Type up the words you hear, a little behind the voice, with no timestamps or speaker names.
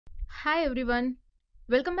Hi everyone,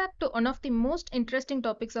 welcome back to one of the most interesting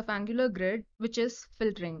topics of Angular Grid, which is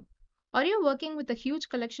filtering. Are you working with a huge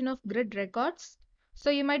collection of grid records? So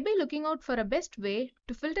you might be looking out for a best way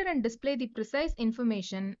to filter and display the precise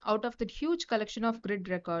information out of that huge collection of grid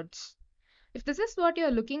records. If this is what you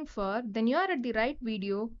are looking for, then you are at the right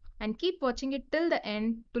video and keep watching it till the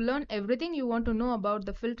end to learn everything you want to know about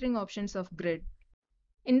the filtering options of Grid.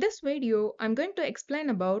 In this video, I'm going to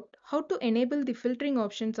explain about how to enable the filtering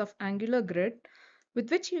options of Angular Grid,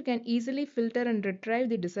 with which you can easily filter and retrieve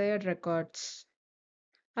the desired records.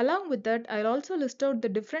 Along with that, I'll also list out the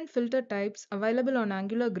different filter types available on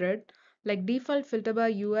Angular Grid, like default filter bar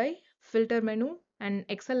UI, filter menu, and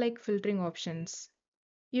Excel-like filtering options.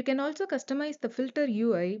 You can also customize the filter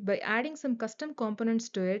UI by adding some custom components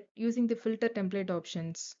to it using the filter template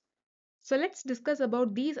options. So let's discuss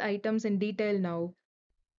about these items in detail now.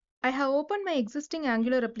 I have opened my existing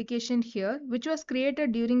Angular application here, which was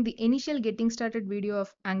created during the initial getting started video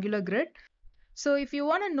of Angular Grid. So if you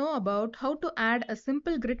want to know about how to add a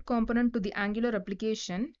simple grid component to the Angular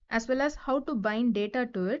application, as well as how to bind data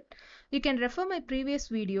to it, you can refer my previous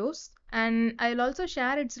videos, and I'll also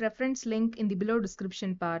share its reference link in the below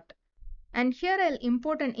description part. And here I'll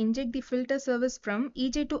import and inject the filter service from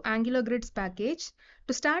EJ2 Angular Grids package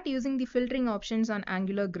to start using the filtering options on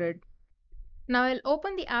Angular Grid. Now I'll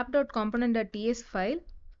open the app.component.ts file,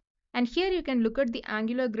 and here you can look at the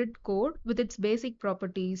Angular Grid code with its basic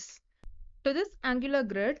properties. To this Angular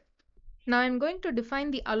Grid, now I'm going to define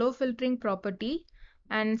the allow filtering property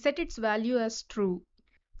and set its value as true.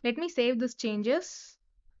 Let me save these changes.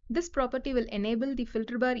 This property will enable the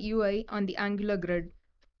filter bar UI on the Angular Grid.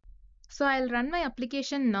 So I'll run my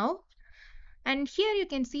application now, and here you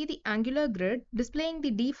can see the Angular Grid displaying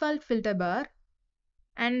the default filter bar.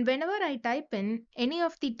 And whenever I type in any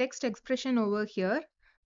of the text expression over here,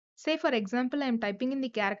 say for example I'm typing in the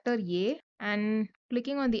character A and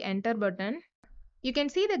clicking on the enter button, you can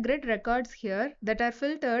see the grid records here that are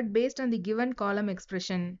filtered based on the given column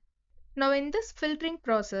expression. Now in this filtering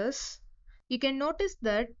process, you can notice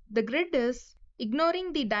that the grid is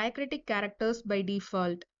ignoring the diacritic characters by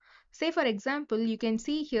default. Say for example, you can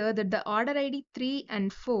see here that the order ID 3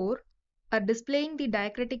 and 4 are displaying the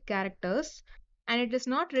diacritic characters, and it is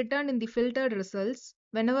not returned in the filtered results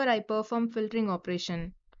whenever I perform filtering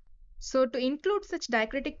operation. So to include such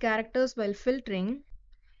diacritic characters while filtering,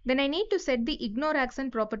 then I need to set the ignore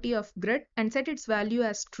accent property of grid and set its value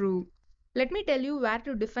as true. Let me tell you where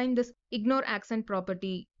to define this ignore accent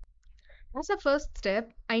property. As a first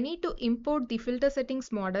step, I need to import the filter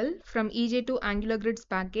settings model from EJ2 Angular Grids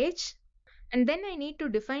package, and then I need to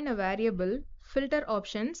define a variable filter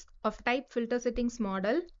options of type filter settings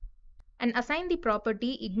model and assign the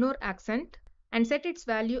property ignore accent and set its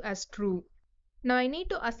value as true. Now I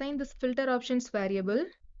need to assign this filter options variable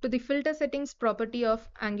to the filter settings property of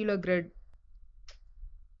Angular Grid.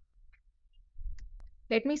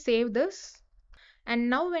 Let me save this. And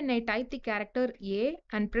now when I type the character A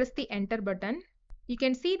and press the enter button, you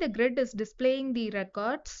can see the grid is displaying the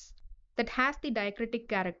records that has the diacritic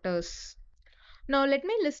characters. Now let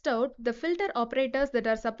me list out the filter operators that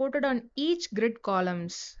are supported on each grid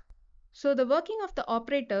columns. So the working of the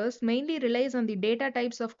operators mainly relies on the data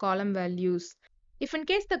types of column values. If in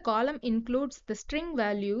case the column includes the string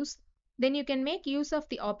values, then you can make use of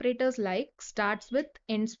the operators like starts with,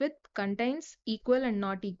 ends with, contains, equal and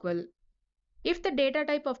not equal. If the data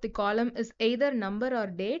type of the column is either number or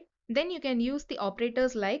date, then you can use the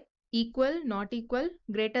operators like equal, not equal,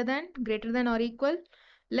 greater than or equal,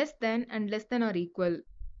 less than and less than or equal.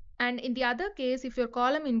 And in the other case, if your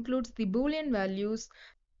column includes the Boolean values,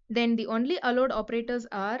 then the only allowed operators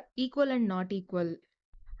are equal and not equal.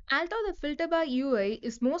 Although the filter bar UI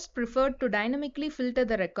is most preferred to dynamically filter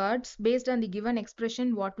the records based on the given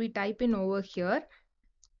expression what we type in over here,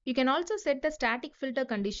 you can also set the static filter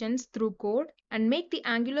conditions through code and make the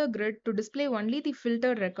Angular Grid to display only the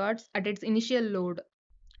filtered records at its initial load.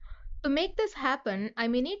 To make this happen, I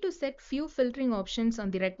may need to set few filtering options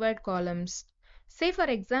on the required columns. Say for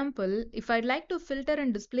example, if I'd like to filter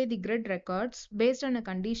and display the grid records based on a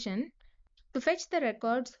condition, to fetch the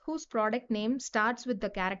records whose product name starts with the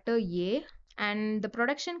character A and the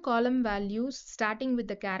production column values starting with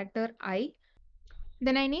the character I,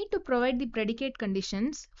 then I need to provide the predicate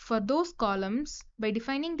conditions for those columns by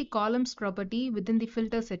defining the columns property within the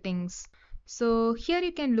filter settings. So here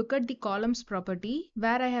you can look at the columns property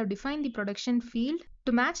where I have defined the production field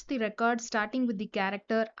to match the record starting with the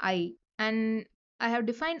character I, and I have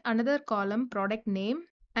defined another column product name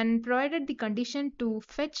and provided the condition to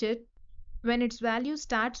fetch it when its value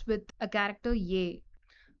starts with a character A.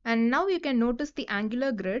 And now you can notice the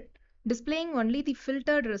Angular Grid displaying only the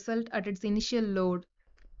filtered result at its initial load.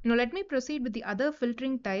 Now let me proceed with the other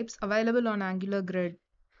filtering types available on Angular Grid.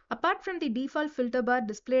 Apart from the default filter bar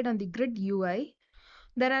displayed on the Grid UI,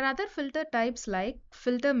 there are other filter types like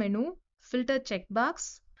filter menu, filter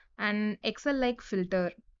checkbox, and Excel-like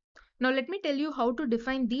filter. Now let me tell you how to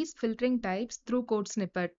define these filtering types through code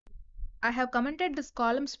snippet. I have commented this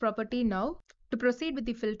columns property now to proceed with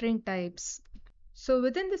the filtering types. So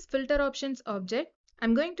within this filter options object,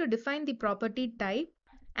 I'm going to define the property type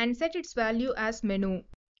and set its value as menu.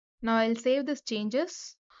 Now I'll save these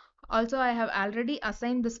changes. Also, I have already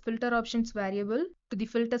assigned this filter options variable to the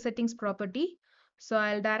filter settings property. So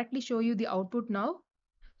I'll directly show you the output now.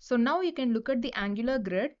 So now you can look at the Angular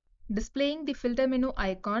grid displaying the filter menu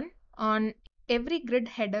icon on every grid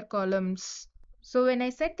header columns. So when I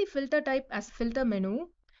set the filter type as filter menu,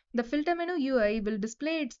 the filter menu UI will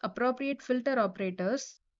display its appropriate filter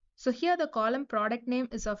operators. So here the column product name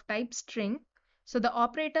is of type string. So the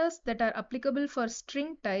operators that are applicable for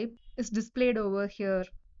string type is displayed over here.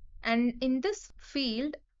 And in this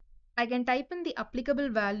field, I can type in the applicable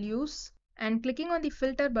values and clicking on the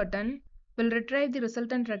filter button will retrieve the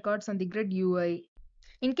resultant records on the grid UI.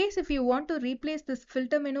 In case if you want to replace this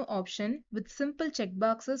filter menu option with simple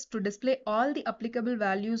checkboxes to display all the applicable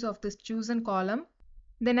values of this chosen column,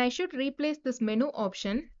 then I should replace this menu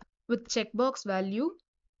option with checkbox value.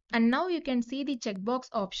 And now you can see the checkbox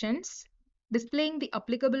options displaying the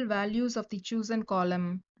applicable values of the chosen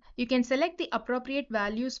column. You can select the appropriate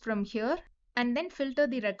values from here and then filter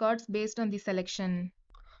the records based on the selection.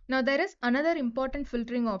 Now there is another important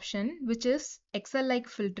filtering option which is Excel-like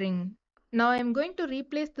filtering. Now I am going to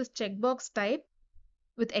replace this checkbox type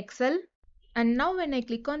with Excel, and now when I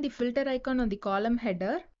click on the filter icon on the column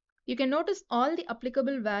header, you can notice all the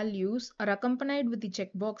applicable values are accompanied with the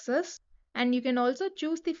checkboxes, and you can also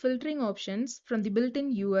choose the filtering options from the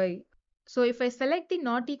built-in UI. So if I select the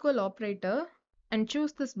not equal operator and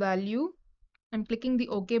choose this value, I'm clicking the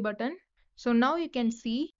OK button. So now you can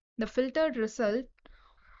see the filtered result.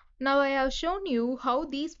 Now I have shown you how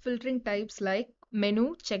these filtering types like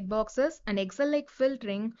menu, checkboxes, and Excel-like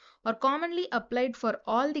filtering are commonly applied for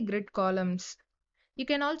all the grid columns. You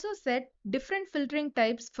can also set different filtering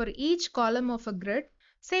types for each column of a grid.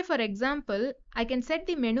 Say for example, I can set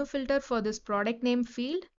the menu filter for this product name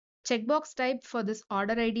field, checkbox type for this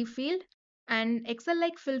order ID field, and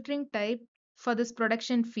Excel-like filtering type for this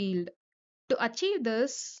production field. To achieve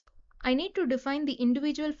this, I need to define the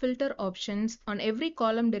individual filter options on every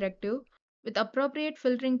column directive with appropriate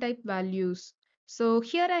filtering type values. So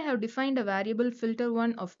here I have defined a variable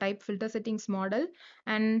filter1 of type filter settings model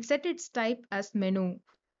and set its type as menu.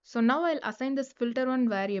 So now I'll assign this filter1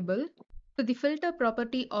 variable to the filter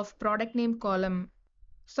property of product name column.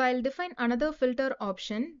 So I'll define another filter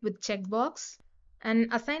option with checkbox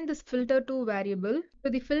and assign this filter2 variable to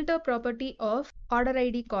the filter property of order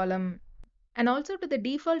ID column. And also to the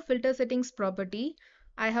default filter settings property,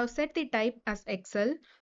 I have set the type as Excel.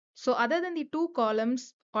 So other than the two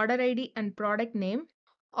columns, order ID and product name,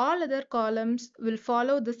 all other columns will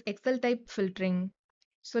follow this Excel type filtering.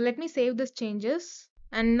 So let me save these changes.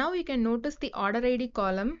 And now you can notice the order ID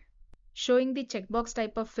column showing the checkbox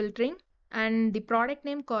type of filtering and the product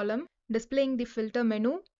name column displaying the filter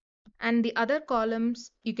menu, and the other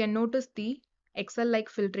columns you can notice the Excel-like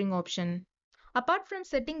filtering option. Apart from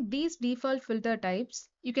setting these default filter types,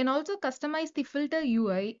 you can also customize the filter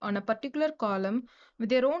UI on a particular column with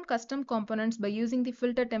your own custom components by using the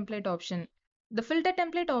filter template option. The filter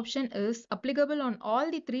template option is applicable on all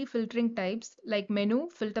the three filtering types like menu,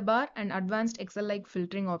 filter bar, and advanced Excel-like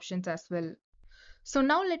filtering options as well. So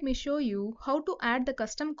now let me show you how to add the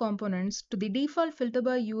custom components to the default filter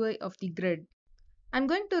bar UI of the grid. I'm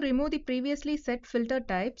going to remove the previously set filter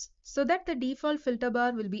types so that the default filter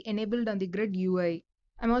bar will be enabled on the grid UI.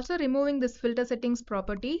 I'm also removing this filter settings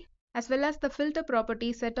property as well as the filter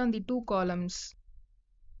property set on the two columns.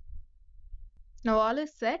 Now all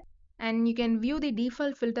is set and you can view the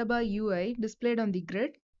default filter bar UI displayed on the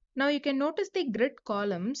grid. Now you can notice the grid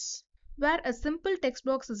columns where a simple text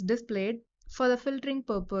box is displayed for the filtering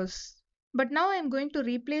purpose. But now I'm going to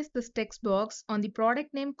replace this text box on the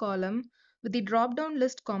product name column with the drop-down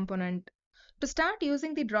list component. To start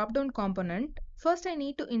using the drop-down component, first I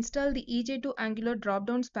need to install the EJ2 Angular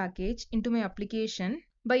dropdowns package into my application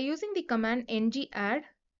by using the command ng-add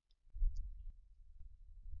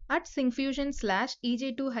at Syncfusion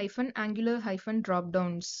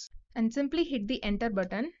 /EJ2-Angular-dropdowns and simply hit the enter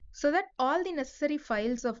button so that all the necessary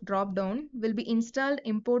files of dropdown will be installed,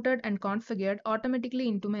 imported, and configured automatically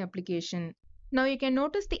into my application. Now you can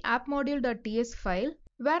notice the app module.ts file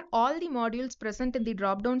where all the modules present in the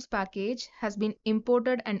dropdowns package has been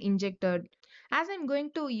imported and injected. As I'm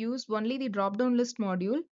going to use only the dropdown list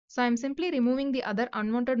module, so I'm simply removing the other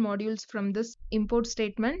unwanted modules from this import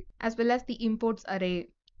statement as well as the imports array.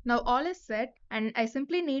 Now all is set and I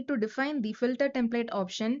simply need to define the filter template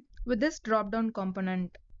option with this dropdown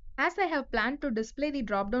component. As I have planned to display the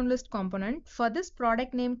dropdown list component for this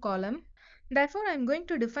product name column, therefore I'm going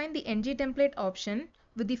to define the ng template option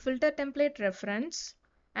with the filter template reference,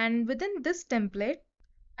 and within this template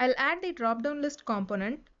I'll add the dropdown list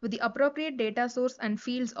component with the appropriate data source and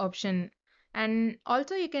fields option. And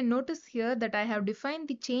also you can notice here that I have defined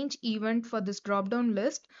the change event for this dropdown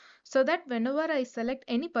list so that whenever I select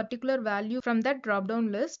any particular value from that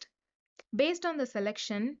dropdown list, based on the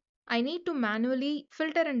selection, I need to manually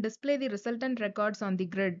filter and display the resultant records on the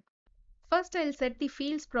grid. First, I'll set the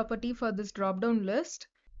fields property for this dropdown list.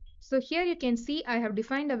 So here you can see I have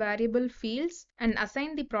defined a variable fields and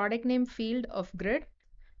assigned the product name field of grid.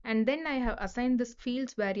 And then I have assigned this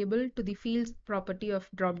fields variable to the fields property of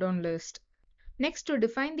dropdown list. Next, to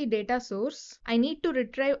define the data source, I need to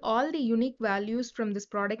retrieve all the unique values from this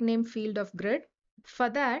product name field of grid. For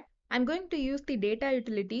that, I'm going to use the data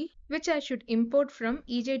utility, which I should import from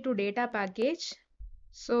ej2data package.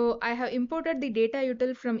 So I have imported the data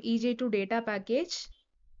util from ej2data package.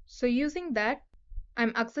 So using that,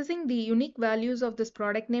 I'm accessing the unique values of this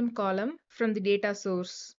product name column from the data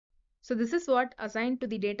source. So this is what assigned to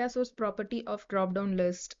the data source property of dropdown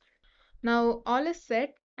list. Now all is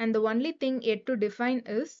set and the only thing yet to define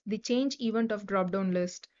is the change event of dropdown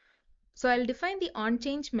list. So I'll define the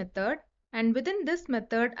onChange method, and within this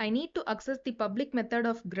method I need to access the public method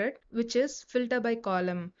of grid, which is filter by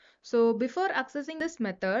column. So before accessing this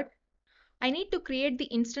method, I need to create the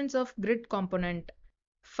instance of grid component.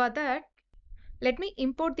 For that, let me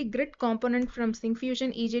import the grid component from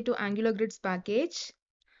Syncfusion ej2 Angular grids package,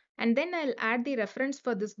 and then I'll add the reference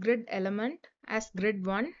for this grid element as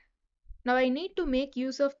grid1. Now I need to make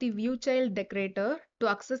use of the viewChild decorator to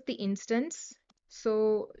access the instance.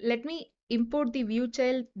 So let me import the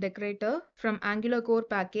viewChild decorator from Angular core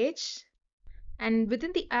package, and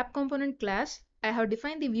within the app component class I have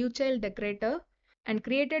defined the viewChild decorator and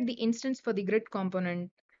created the instance for the grid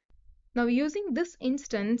component. Now using this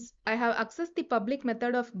instance, I have accessed the public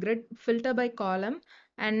method of grid filter by column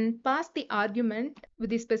and passed the argument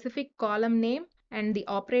with the specific column name and the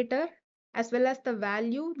operator as well as the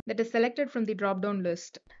value that is selected from the drop-down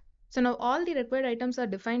list. So now all the required items are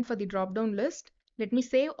defined for the drop-down list. Let me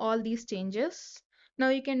save all these changes. Now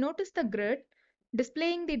you can notice the grid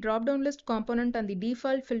displaying the drop-down list component on the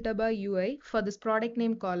default filter bar UI for this product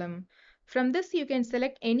name column. From this you can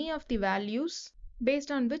select any of the values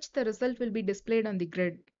based on which the result will be displayed on the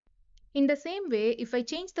grid. In the same way, if I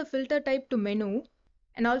change the filter type to menu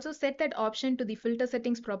and also set that option to the filter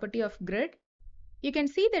settings property of grid, you can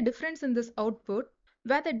see the difference in this output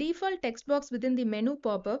where the default text box within the menu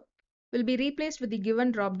pop-up will be replaced with the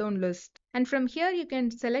given drop-down list. And from here you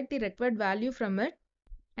can select the required value from it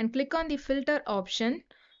and click on the filter option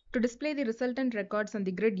to display the resultant records on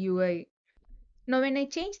the grid UI. Now when I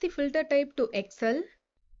change the filter type to Excel,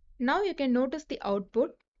 now you can notice the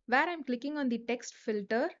output where I'm clicking on the text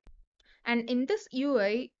filter, and in this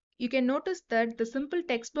UI you can notice that the simple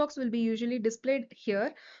text box will be usually displayed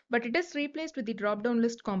here, but it is replaced with the drop-down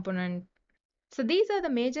list component. So these are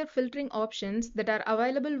the major filtering options that are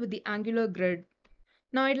available with the Angular grid.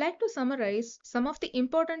 Now I'd like to summarize some of the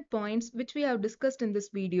important points which we have discussed in this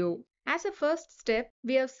video. As a first step,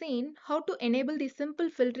 we have seen how to enable the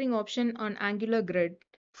simple filtering option on Angular grid.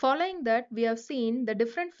 Following that, we have seen the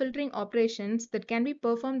different filtering operations that can be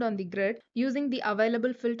performed on the grid using the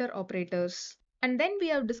available filter operators. And then we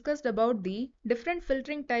have discussed about the different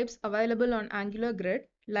filtering types available on Angular grid,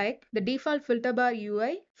 like the default filter bar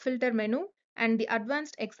UI, filter menu, and the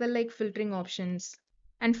advanced Excel-like filtering options.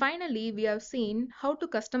 And finally, we have seen how to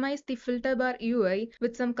customize the filter bar UI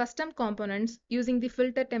with some custom components using the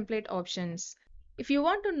filter template options. If you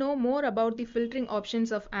want to know more about the filtering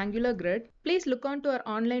options of Angular Grid, please look on to our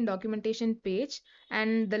online documentation page,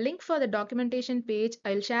 and the link for the documentation page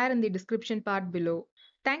I'll share in the description part below.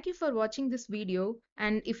 Thank you for watching this video,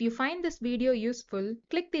 and if you find this video useful,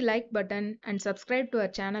 click the like button and subscribe to our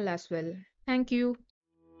channel as well. Thank you.